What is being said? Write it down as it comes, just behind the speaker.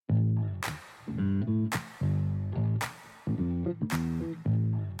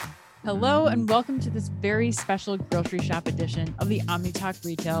Hello and welcome to this very special grocery shop edition of the OmniTalk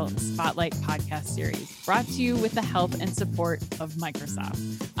Retail Spotlight podcast series, brought to you with the help and support of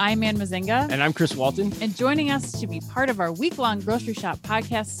Microsoft. I'm Ann Mazinga. And I'm Chris Walton. And joining us to be part of our week-long grocery shop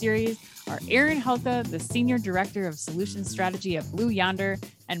podcast series are Aaron Hulka, the Senior Director of Solution Strategy at Blue Yonder,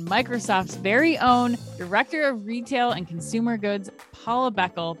 and Microsoft's very own Director of Retail and Consumer Goods, Paula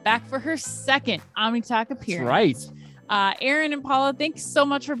Beckel, back for her second OmniTalk appearance. That's right. Aaron and Paula, thanks so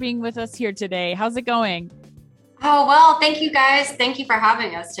much for being with us here today. How's it going? Oh, well, thank you guys. Thank you for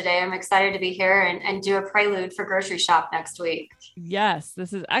having us today. I'm excited to be here and do a prelude for grocery shop next week. Yes,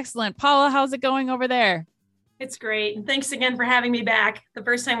 this is excellent. Paula, how's it going over there? It's great. And thanks again for having me back. The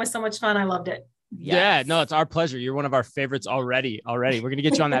first time was so much fun. I loved it. Yes. Yeah, no, it's our pleasure. You're one of our favorites already. We're going to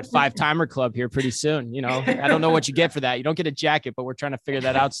get you on that 5-timer club here pretty soon. You know, I don't know what you get for that. You don't get a jacket, but we're trying to figure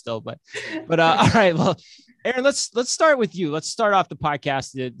that out still. But all right. Well, Aaron, let's start with you. Let's start off the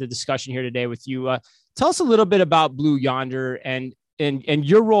podcast, the discussion here today with you. Tell us a little bit about Blue Yonder and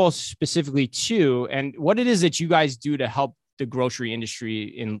your role specifically too, and what it is that you guys do to help the grocery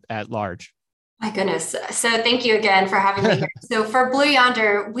industry at large. My goodness. So thank you again for having me here. So for Blue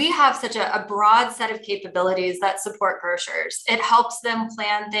Yonder, we have such a broad set of capabilities that support grocers. It helps them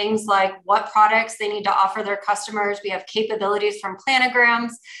plan things like what products they need to offer their customers. We have capabilities from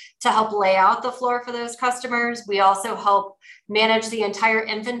planograms to help lay out the floor for those customers. We also help manage the entire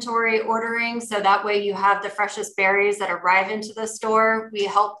inventory ordering. So that way you have the freshest berries that arrive into the store. We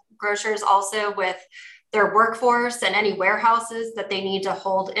help grocers also with their workforce and any warehouses that they need to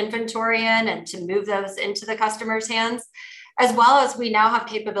hold inventory in and to move those into the customer's hands, as well as we now have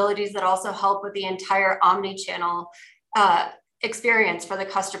capabilities that also help with the entire omni-channel experience for the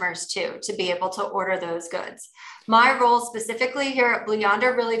customers too, to be able to order those goods. My role specifically here at Blue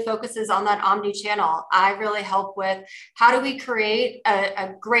Yonder really focuses on that omni-channel. I really help with how do we create a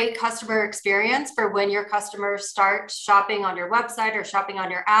great customer experience for when your customers start shopping on your website or shopping on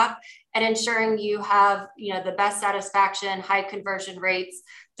your app, and ensuring you have, the best satisfaction, high conversion rates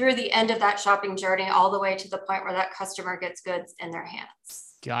through the end of that shopping journey, all the way to the point where that customer gets goods in their hands.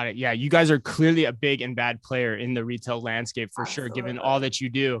 Got it. Yeah. You guys are clearly a big and bad player in the retail landscape for Absolutely. Sure, given all that you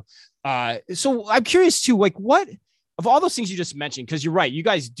do. So I'm curious too, like what of all those things you just mentioned, because you're right, you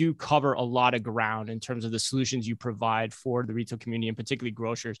guys do cover a lot of ground in terms of the solutions you provide for the retail community and particularly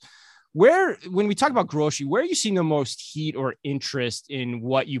grocers. When we talk about grocery, where are you seeing the most heat or interest in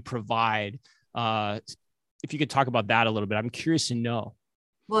what you provide? If you could talk about that a little bit, I'm curious to know.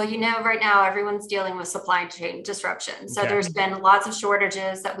 Well, right now everyone's dealing with supply chain disruption. So Okay. There's been lots of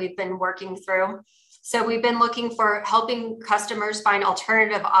shortages that we've been working through. So we've been looking for helping customers find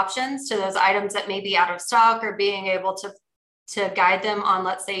alternative options to those items that may be out of stock, or being able to guide them on,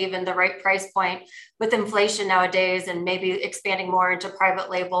 let's say, even the right price point with inflation nowadays, and maybe expanding more into private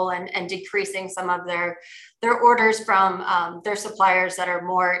label and decreasing some of their orders from their suppliers that are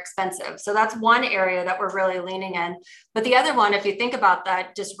more expensive. So that's one area that we're really leaning in. But the other one, if you think about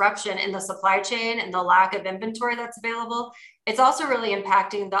that disruption in the supply chain and the lack of inventory that's available, it's also really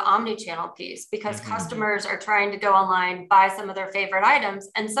impacting the omni-channel piece, because customers are trying to go online, buy some of their favorite items,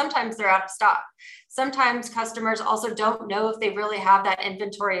 and sometimes they're out of stock. Sometimes customers also don't know if they really have that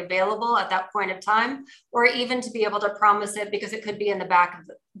inventory available at that point of time, or even to be able to promise it because it could be in the back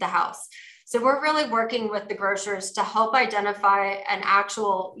of the house. So we're really working with the grocers to help identify an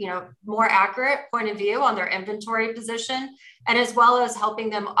actual, more accurate point of view on their inventory position, and as well as helping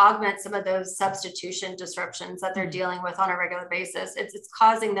them augment some of those substitution disruptions that they're dealing with on a regular basis. It's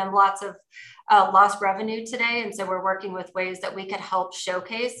causing them lots of lost revenue today. And so we're working with ways that we could help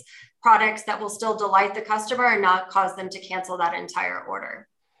showcase products that will still delight the customer and not cause them to cancel that entire order.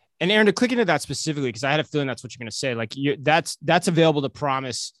 And Aaron, to click into that specifically, because I had a feeling that's what you're going to say, like that's available to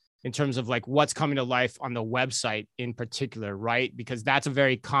promise in terms of like what's coming to life on the website in particular, right? Because that's a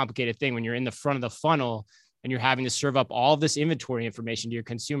very complicated thing when you're in the front of the funnel and you're having to serve up all of this inventory information to your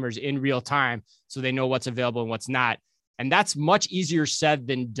consumers in real time so they know what's available and what's not. And that's much easier said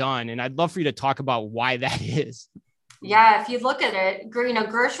than done. And I'd love for you to talk about why that is. Yeah, if you look at it,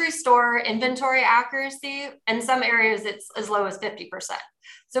 grocery store inventory accuracy, in some areas it's as low as 50%.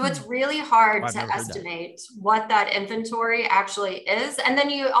 So it's really hard to estimate what that inventory actually is. And then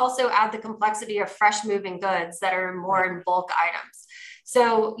you also add the complexity of fresh moving goods that are more in bulk items.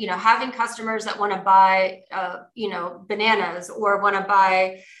 So, having customers that want to buy, bananas, or want to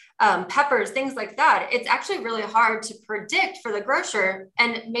buy peppers, things like that, it's actually really hard to predict for the grocer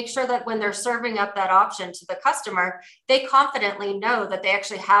and make sure that when they're serving up that option to the customer, they confidently know that they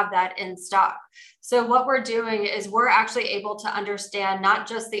actually have that in stock. So what we're doing is we're actually able to understand not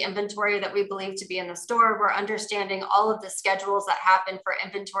just the inventory that we believe to be in the store, we're understanding all of the schedules that happen for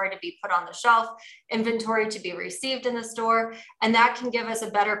inventory to be put on the shelf, inventory to be received in the store. And that can give us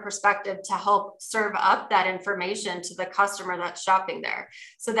a better perspective to help serve up that information to the customer that's shopping there.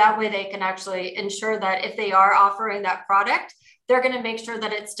 So that way they can actually ensure that if they are offering that product, they're going to make sure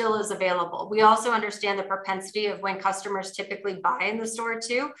that it still is available. We also understand the propensity of when customers typically buy in the store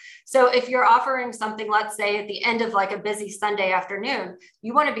too. So if you're offering something, let's say at the end of like a busy Sunday afternoon,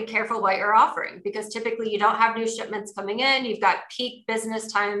 you want to be careful what you're offering because typically you don't have new shipments coming in. You've got peak business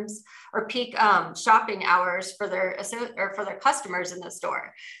times or peak shopping hours for their customers in the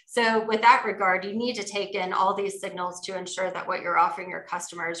store. So with that regard, you need to take in all these signals to ensure that what you're offering your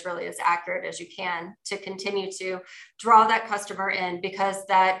customers really is accurate as you can to continue to draw that customer in, because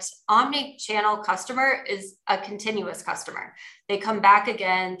that omni-channel customer is a continuous customer. They come back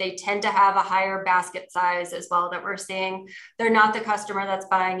again. They tend to have a higher basket size as well that we're seeing. They're not the customer that's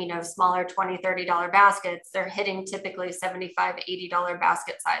buying, smaller $20, $30 baskets. They're hitting typically $75, $80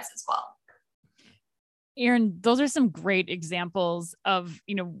 basket size as well. Erin, those are some great examples of,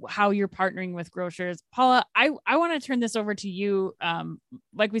 how you're partnering with grocers. Paula, I want to turn this over to you.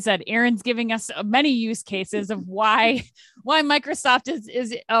 Like we said, Erin's giving us many use cases of why Microsoft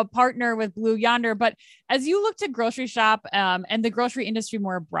is a partner with Blue Yonder. But as you look to grocery shop and the grocery industry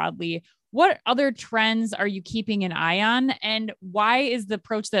more broadly, what other trends are you keeping an eye on? And why is the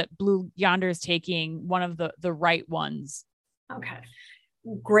approach that Blue Yonder is taking one of the right ones? Okay.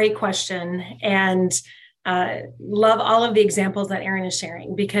 Great question. And love all of the examples that Erin is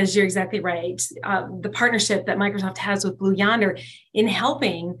sharing, because you're exactly right. The partnership that Microsoft has with Blue Yonder in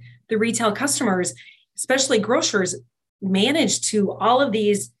helping the retail customers, especially grocers, manage to all of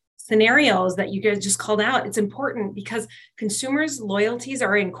these scenarios that you guys just called out. It's important because consumers' loyalties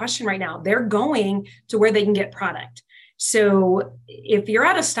are in question right now. They're going to where they can get product. So if you're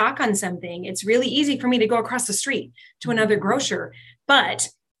out of stock on something, it's really easy for me to go across the street to another grocer. But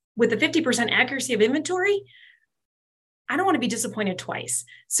with the 50% accuracy of inventory, I don't want to be disappointed twice.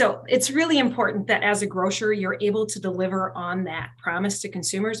 So it's really important that as a grocer, you're able to deliver on that promise to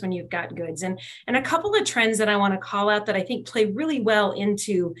consumers when you've got goods. And a couple of trends that I want to call out that I think play really well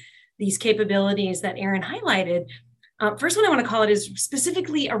into these capabilities that Erin highlighted. First one I want to call it is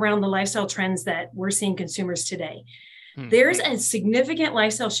specifically around the lifestyle trends that we're seeing consumers today. There's a significant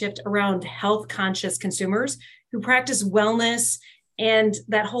lifestyle shift around health conscious consumers who practice wellness and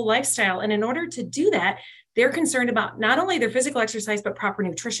that whole lifestyle. And in order to do that, they're concerned about not only their physical exercise, but proper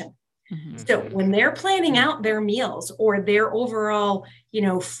nutrition. Mm-hmm. So when they're planning out their meals or their overall,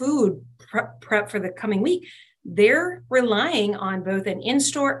 food prep for the coming week, they're relying on both an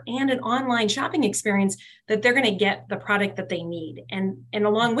in-store and an online shopping experience that they're going to get the product that they need. And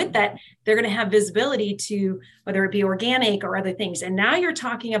along with that, they're going to have visibility to whether it be organic or other things. And now you're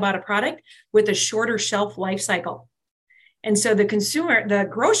talking about a product with a shorter shelf life cycle. And so the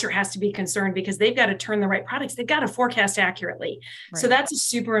grocer has to be concerned because they've got to turn the right products. They've got to forecast accurately. Right. So that's a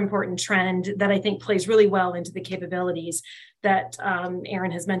super important trend that I think plays really well into the capabilities that Erin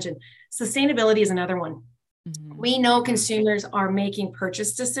has mentioned. Sustainability is another one. Mm-hmm. We know consumers are making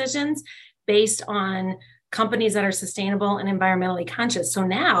purchase decisions based on companies that are sustainable and environmentally conscious. So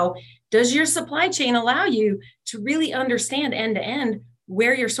now, does your supply chain allow you to really understand end to end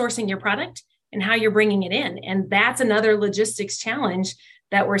where you're sourcing your product and how you're bringing it in? And that's another logistics challenge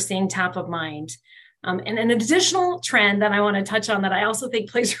that we're seeing top of mind. And an additional trend that I want to touch on that I also think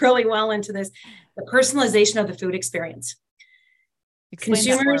plays really well into this, the personalization of the food experience. Explain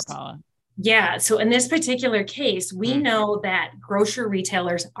consumers, that more, Paula. Yeah. So in this particular case, we know that grocery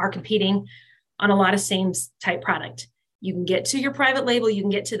retailers are competing on a lot of same type product. You can get to your private label, you can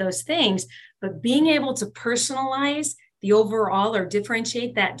get to those things, but being able to personalize the overall or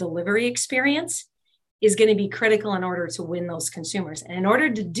differentiate that delivery experience is going to be critical in order to win those consumers. And in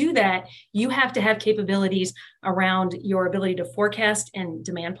order to do that, you have to have capabilities around your ability to forecast and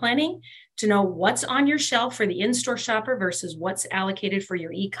demand planning, to know what's on your shelf for the in-store shopper versus what's allocated for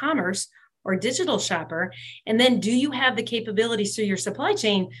your e-commerce or digital shopper. And then do you have the capabilities through your supply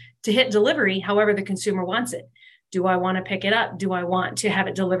chain to hit delivery however the consumer wants it? Do I want to pick it up? Do I want to have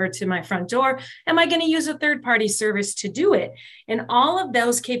it delivered to my front door? Am I going to use a third-party service to do it? And all of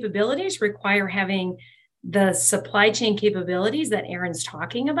those capabilities require having the supply chain capabilities that Erin's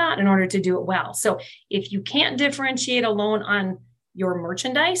talking about in order to do it well. So if you can't differentiate alone on your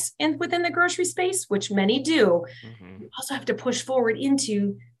merchandise within the grocery space, which many do, you also have to push forward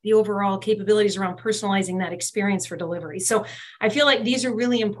into the overall capabilities around personalizing that experience for delivery. So I feel like these are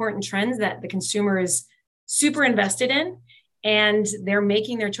really important trends that the consumer is super invested in. and they're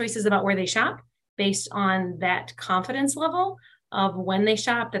making their choices about where they shop based on that confidence level of when they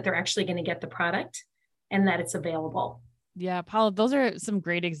shop, that they're actually going to get the product and that it's available. Yeah, Paula, those are some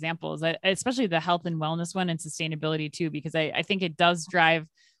great examples, especially the health and wellness one and sustainability too, because I think it does drive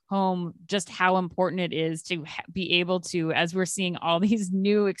home just how important it is to be able to, as we're seeing all these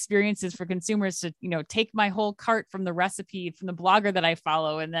new experiences for consumers, to, take my whole cart from the recipe from the blogger that I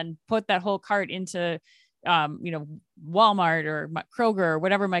follow and then put that whole cart into Walmart or Kroger or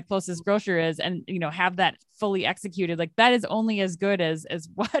whatever my closest grocer is, and, have that fully executed. Like, that is only as good as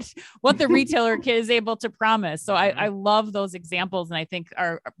what the retailer is able to promise. So I love those examples, and I think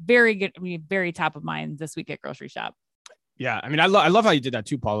are very good. Very top of mind this week at Grocery Shop. Yeah. I mean, I love how you did that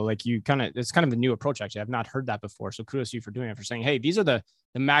too, Paula. Like, it's kind of a new approach. Actually, I've not heard that before. So kudos to you for doing it, for saying, hey, these are the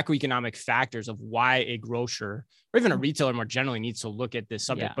macroeconomic factors of why a grocer or even a retailer more generally needs to look at this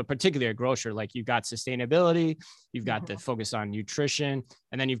subject, but particularly a grocer. Like, you've got sustainability, you've got the focus on nutrition,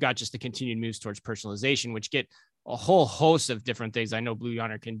 and then you've got just the continued moves towards personalization, which get a whole host of different things I know Blue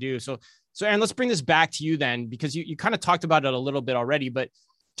Yonder can do. So Aaron, let's bring this back to you then, because you kind of talked about it a little bit already, but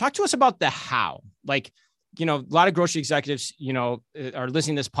talk to us about the how. Like, a lot of grocery executives, are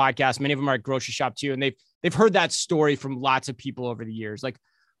listening to this podcast. Many of them are at Grocery Shop too. And they've heard that story from lots of people over the years. Like,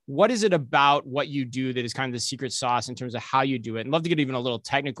 what is it about what you do that is kind of the secret sauce in terms of how you do it? And love to get even a little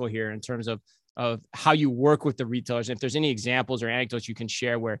technical here in terms of how you work with the retailers. And if there's any examples or anecdotes you can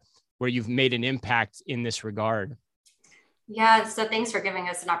share where you've made an impact in this regard. Yeah, so thanks for giving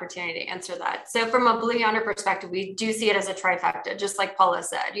us an opportunity to answer that. So from a Blue Yonder perspective, we do see it as a trifecta, just like Paula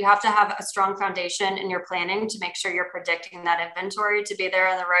said. You have to have a strong foundation in your planning to make sure you're predicting that inventory to be there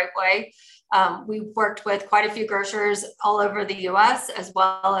in the right way. We've worked with quite a few grocers all over the US, as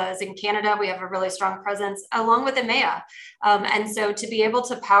well as in Canada. We have a really strong presence along with EMEA. And so to be able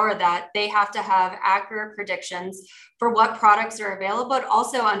to power that, they have to have accurate predictions for what products are available, but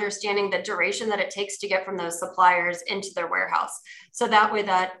also understanding the duration that it takes to get from those suppliers into their warehouse. So that way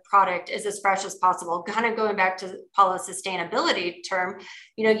that product is as fresh as possible. Kind of going back to Paula's sustainability term,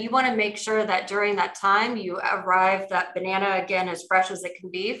 you want to make sure that during that time you arrive that banana again as fresh as it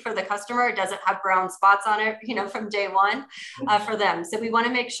can be for the customer. It doesn't have brown spots on it, from day one for them. So we want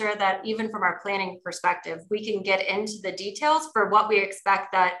to make sure that even from our planning perspective, we can get into the details for what we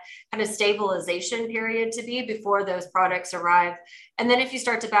expect that kind of stabilization period to be before those products arrive. And then if you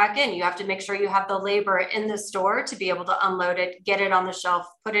start to back in, you have to make sure you have the labor in the store to be able to unload it, get it on the shelf,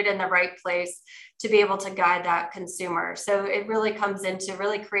 put it in the right place to be able to guide that consumer. So it really comes into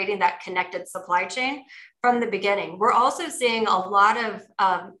really creating that connected supply chain from the beginning. We're also seeing a lot of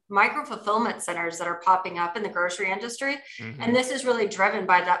micro fulfillment centers that are popping up in the grocery industry. And this is really driven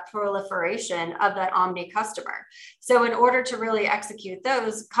by that proliferation of that omni customer. So in order to really execute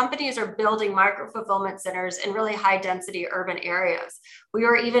those, companies are building micro fulfillment centers in really high density urban areas. We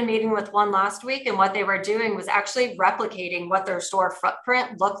were even meeting with one last week, and what they were doing was actually replicating what their store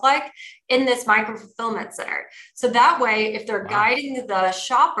footprint looked like in this micro fulfillment center. So that way, if they're guiding the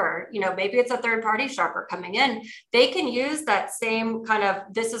shopper, maybe it's a third party shopper coming in, they can use that same kind of,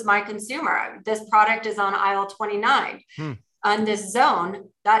 this is my consumer, this product is on aisle 29. On this zone,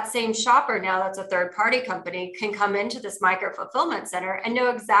 that same shopper, now that's a third party company, can come into this micro fulfillment center and know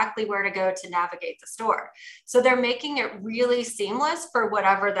exactly where to go to navigate the store. So they're making it really seamless for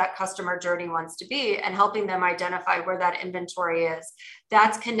whatever that customer journey wants to be and helping them identify where that inventory is.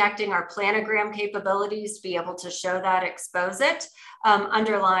 That's connecting our planogram capabilities to be able to show that, expose it,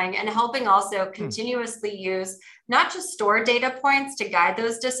 underlying, and helping also continuously use not just store data points to guide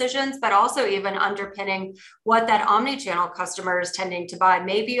those decisions, but also even underpinning what that omni-channel customer is tending to buy.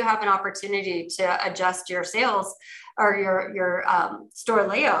 Maybe you have an opportunity to adjust your sales or your store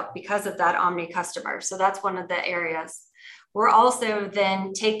layout because of that omni customer. So that's one of the areas. We're also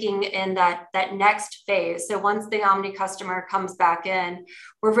then taking in that next phase. So once the omni customer comes back in,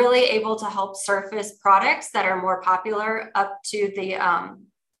 we're really able to help surface products that are more popular up to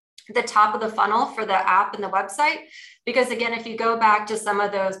the top of the funnel for the app and the website. Because again, if you go back to some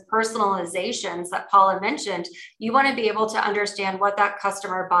of those personalizations that Paula mentioned, you want to be able to understand what that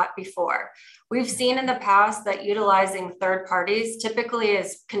customer bought before. We've seen in the past that utilizing third parties typically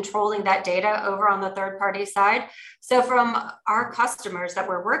is controlling that data over on the third party side. So from our customers that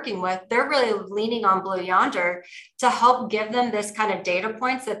we're working with, they're really leaning on Blue Yonder to help give them this kind of data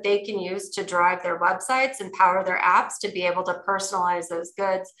points that they can use to drive their websites and power their apps to be able to personalize those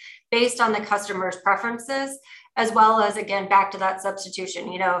goods based on the customer's preferences, as well as, again, back to that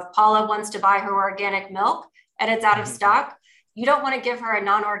substitution. If Paula wants to buy her organic milk and it's out of stock, you don't want to give her a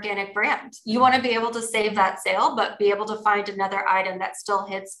non-organic brand. You want to be able to save that sale, but be able to find another item that still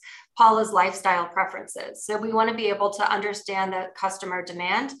hits Paula's lifestyle preferences. So we want to be able to understand the customer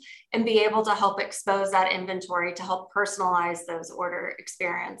demand and be able to help expose that inventory to help personalize those order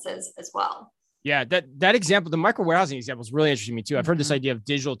experiences as well. Yeah, that example, the micro warehousing example is really interesting to me too. I've heard this idea of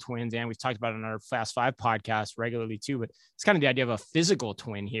digital twins, and we've talked about it on our Fast Five podcast regularly too, but it's kind of the idea of a physical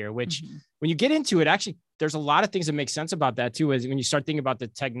twin here, which when you get into it, actually, there's a lot of things that make sense about that too, is when you start thinking about the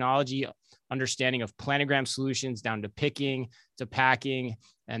technology understanding of planogram solutions down to picking, to packing,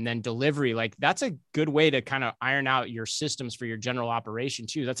 and then delivery. Like that's a good way to kind of iron out your systems for your general operation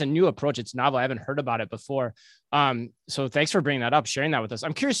too. That's a new approach. It's novel. I haven't heard about it before. So thanks for bringing that up, sharing that with us.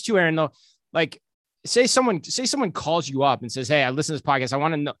 I'm curious too, Aaron, though, like say someone calls you up and says, "Hey, I listen to this podcast. I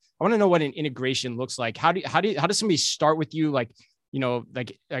want to know what an integration looks like." How does somebody start with you? Like,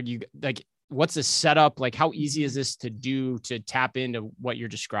 what's the setup? Like, how easy is this to do to tap into what you're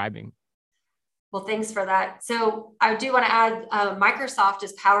describing? Well, thanks for that. So I do want to add, Microsoft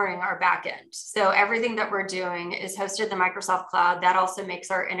is powering our backend. So everything that we're doing is hosted in the Microsoft Cloud. That also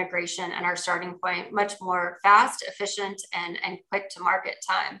makes our integration and our starting point much more fast, efficient, and quick to market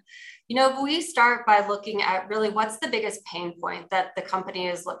time. We start by looking at really what's the biggest pain point that the company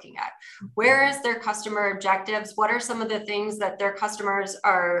is looking at. Where is their customer objectives? What are some of the things that their customers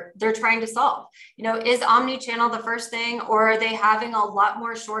they're trying to solve? Is omni-channel the first thing, or are they having a lot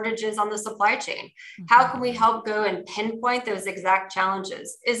more shortages on the supply chain? How can we help go and pinpoint those exact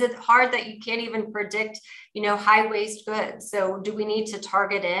challenges? Is it hard that you can't even predict, high waste goods? So do we need to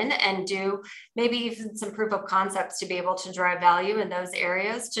target in and do maybe even some proof of concepts to be able to drive value in those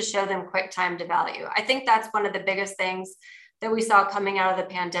areas to show them quick time to value? I think that's one of the biggest things that we saw coming out of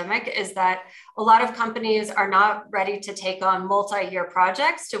the pandemic, is that a lot of companies are not ready to take on multi-year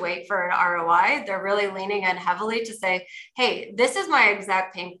projects to wait for an ROI. They're really leaning in heavily to say, hey, this is my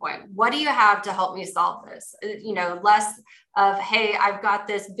exact pain point. What do you have to help me solve this? Less of, hey, I've got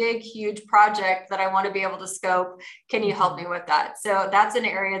this big, huge project that I want to be able to scope. Can you help me with that? So that's an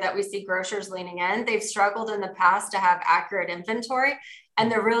area that we see grocers leaning in. They've struggled in the past to have accurate inventory,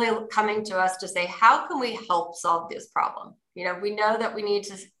 and they're really coming to us to say, how can we help solve this problem? We know that we need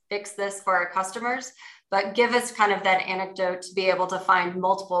to fix this for our customers, but give us kind of that anecdote to be able to find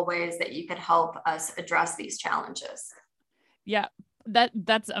multiple ways that you could help us address these challenges. Yeah,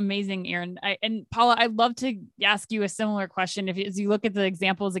 that's amazing, Aaron. And Paula, I'd love to ask you a similar question. As you look at the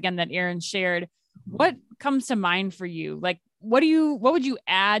examples again that Aaron shared, what comes to mind for you? Like, what would you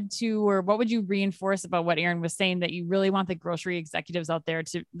add to, or what would you reinforce about what Aaron was saying that you really want the grocery executives out there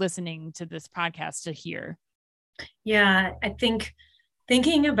to listening to this podcast to hear? Yeah, I think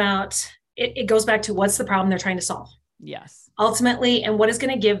thinking about it goes back to what's the problem they're trying to solve. Yes. Ultimately, and what is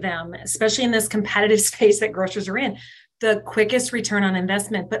going to give them, especially in this competitive space that grocers are in, the quickest return on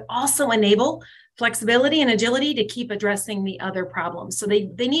investment, but also enable flexibility and agility to keep addressing the other problems. So they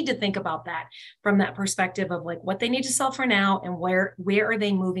need to think about that from that perspective of like what they need to solve for now and where are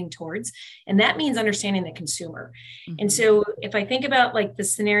they moving towards. And that means understanding the consumer. Mm-hmm. And so if I think about like the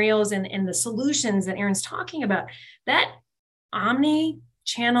scenarios and the solutions that Aaron's talking about, that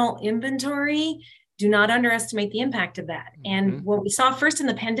omni-channel inventory, do not underestimate the impact of that. And what we saw first in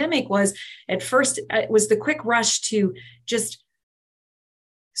the pandemic was at first it was the quick rush to just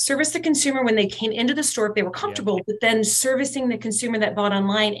service the consumer when they came into the store if they were comfortable, but then servicing the consumer that bought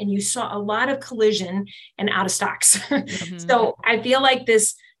online. And you saw a lot of collision and out of stocks. So I feel like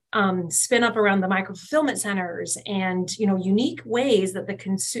this spin up around the micro fulfillment centers and, unique ways that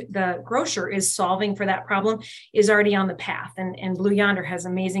the grocer is solving for that problem is already on the path. And Blue Yonder has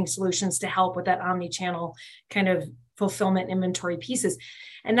amazing solutions to help with that omni-channel kind of fulfillment inventory pieces.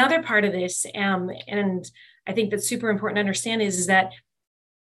 Another part of this, and I think that's super important to understand is that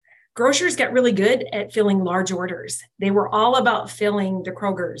grocers got really good at filling large orders. They were all about filling the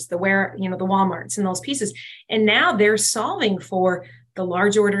Krogers, the Walmarts and those pieces. And now they're solving for the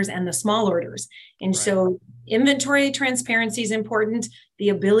large orders and the small orders. And so inventory transparency is important. The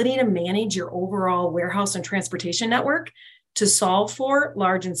ability to manage your overall warehouse and transportation network to solve for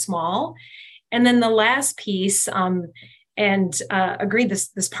large and small. And then the last piece, agreed,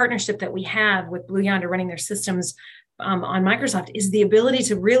 this partnership that we have with Blue Yonder running their systems on Microsoft is the ability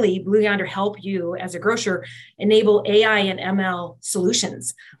to really Blue Yonder help you as a grocer enable AI and ML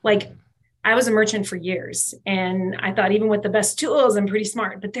solutions. Like I was a merchant for years and I thought even with the best tools, I'm pretty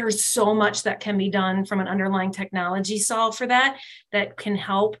smart, but there's so much that can be done from an underlying technology solve for that can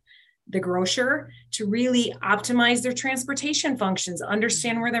help the grocer to really optimize their transportation functions,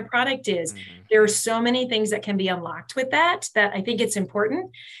 understand where their product is. There are so many things that can be unlocked with that I think it's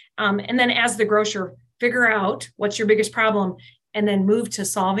important. And then as the grocer, figure out what's your biggest problem and then move to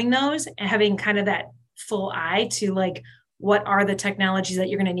solving those and having kind of that full eye to like, what are the technologies that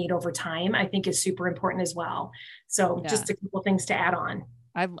you're going to need over time, I think is super important as well. So just a couple things to add on.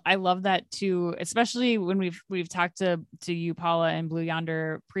 I love that too, especially when we've talked to you, Paula, and Blue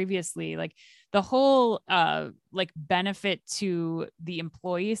Yonder previously, like the whole like benefit to the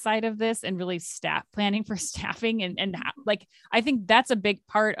employee side of this and really planning for staffing and like, I think that's a big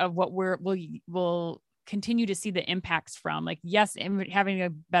part of what we'll continue to see the impacts from. Like, yes, having a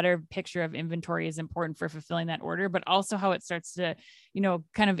better picture of inventory is important for fulfilling that order, but also how it starts to,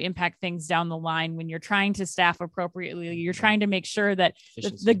 kind of impact things down the line when you're trying to staff appropriately. You're trying to make sure that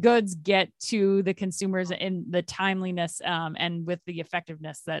the goods get to the consumers in the timeliness and with the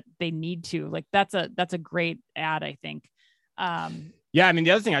effectiveness that they need to. Like, that's a great ad, I think. Yeah. I mean,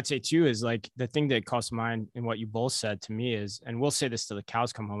 the other thing I'd say too, is like the thing that comes to mind in what you both said to me is, and we'll say this till the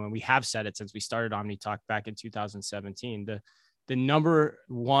cows come home, and we have said it since we started OmniTalk back in 2017, the number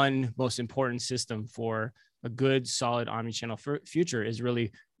one most important system for a good, solid omnichannel future is really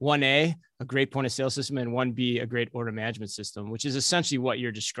 1A, a great point of sale system, and 1B, a great order management system, which is essentially what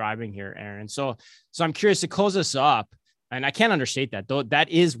you're describing here, Aaron. So I'm curious to close us up. And I can't understate that, though. That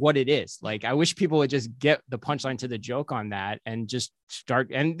is what it is. Like, I wish people would just get the punchline to the joke on that and just start.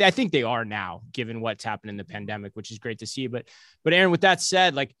 And I think they are now, given what's happened in the pandemic, which is great to see. But Aaron, with that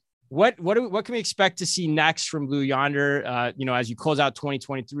said, like, what can we expect to see next from Blue Yonder? As you close out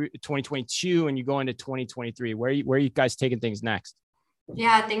 2022 and you go into 2023, where are you guys taking things next?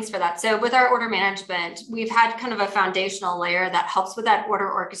 Yeah, thanks for that. So with our order management, we've had kind of a foundational layer that helps with that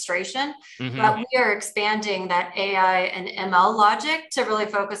order orchestration, but we are expanding that AI and ML logic to really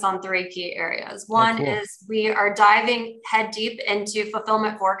focus on 3 key areas. One is we are diving head deep into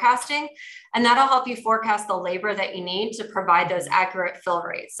fulfillment forecasting, and that'll help you forecast the labor that you need to provide those accurate fill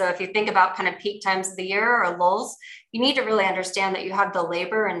rates. So if you think about kind of peak times of the year or lulls, you need to really understand that you have the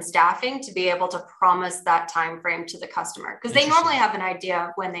labor and staffing to be able to promise that time frame to the customer, because they normally have an idea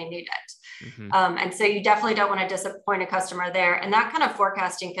of when they need it. And so you definitely don't want to disappoint a customer there. And that kind of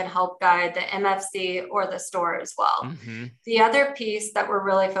forecasting can help guide the MFC or the store as well. The other piece that we're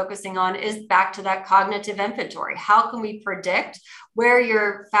really focusing on is back to that cognitive inventory. How can we predict where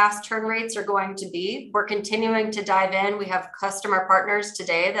your fast turn rates are going to be? We're continuing to dive in. We have customer partners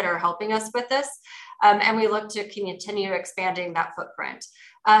today that are helping us with this. And we look to continue expanding that footprint.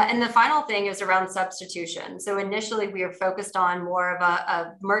 And the final thing is around substitution. So initially we are focused on more of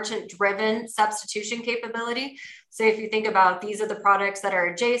a merchant-driven substitution capability. So if you think about, these are the products that are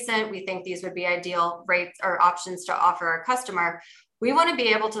adjacent, we think these would be ideal rates or options to offer our customer. We want to be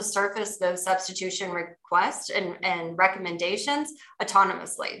able to surface those substitution requests and recommendations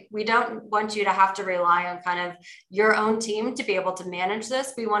autonomously. We don't want you to have to rely on kind of your own team to be able to manage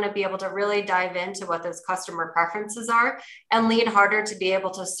this. We want to be able to really dive into what those customer preferences are and lean harder to be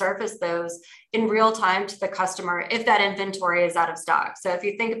able to surface those in real time to the customer if that inventory is out of stock. So if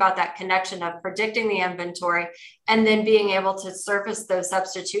you think about that connection of predicting the inventory and then being able to surface those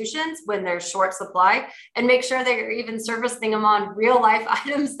substitutions when there's short supply, and make sure that you're even surfacing them on real life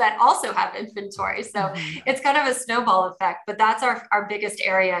items that also have inventory. So it's kind of a snowball effect, but that's our biggest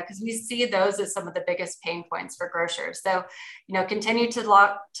area, because we see those as some of the biggest pain points for grocers. So, continue to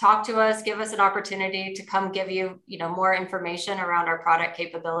talk to us, give us an opportunity to come give you, more information around our product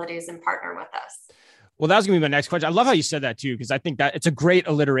capabilities and partner with us. Well, that was going to be my next question. I love how you said that too, because I think that it's a great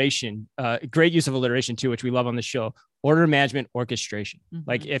alliteration, great use of alliteration too, which we love on the show. Order management orchestration.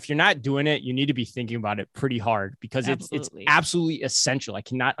 Like, if you're not doing it, you need to be thinking about it pretty hard, because it's absolutely essential. I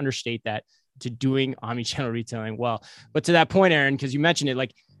cannot understate that to doing omnichannel retailing well. But to that point, Aaron, because you mentioned it,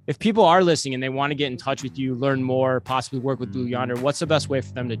 like, if people are listening and they want to get in touch with you, learn more, possibly work with Blue Yonder, what's the best way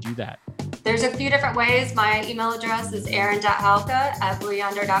for them to do that? There's a few different ways. My email address is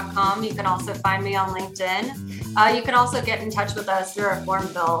aaron.halka@blueyonder.com. You can also find me on LinkedIn. You can also get in touch with us through our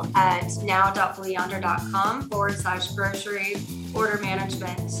form bill at now.blueyonder.com/grocery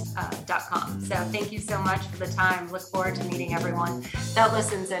ordermanagement.com. So thank you so much for the time. Look forward to meeting everyone that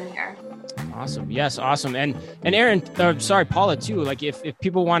listens in here. Awesome. Yes. Awesome. And Aaron, Paula too, like if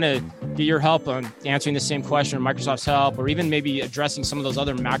people want to get your help on answering the same question, or Microsoft's help, or even maybe addressing some of those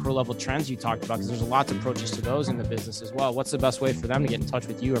other macro level trends you talked about, because there's lots of approaches to those in the business as well. What's the best way for them to get in touch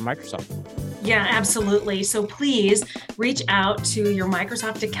with you or Microsoft? Yeah, absolutely. So please reach out to your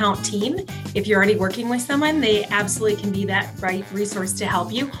Microsoft account team. If you're already working with someone, they absolutely can be that right resource to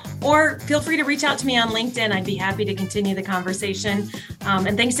help you. Or feel free to reach out to me on LinkedIn. I'd be happy to continue the conversation.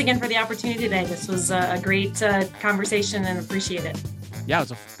 And thanks again for the opportunity today. This was a great conversation, and appreciate it. Yeah,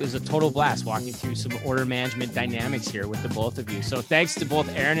 it was a total blast walking through some order management dynamics here with the both of you. So thanks to both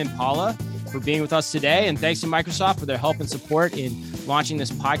Aaron and Paula for being with us today. And thanks to Microsoft for their help and support in launching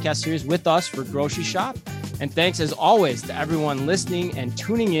this podcast series with us for Grocery Shop. And thanks as always to everyone listening and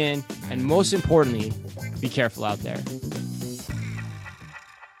tuning in. And most importantly, be careful out there.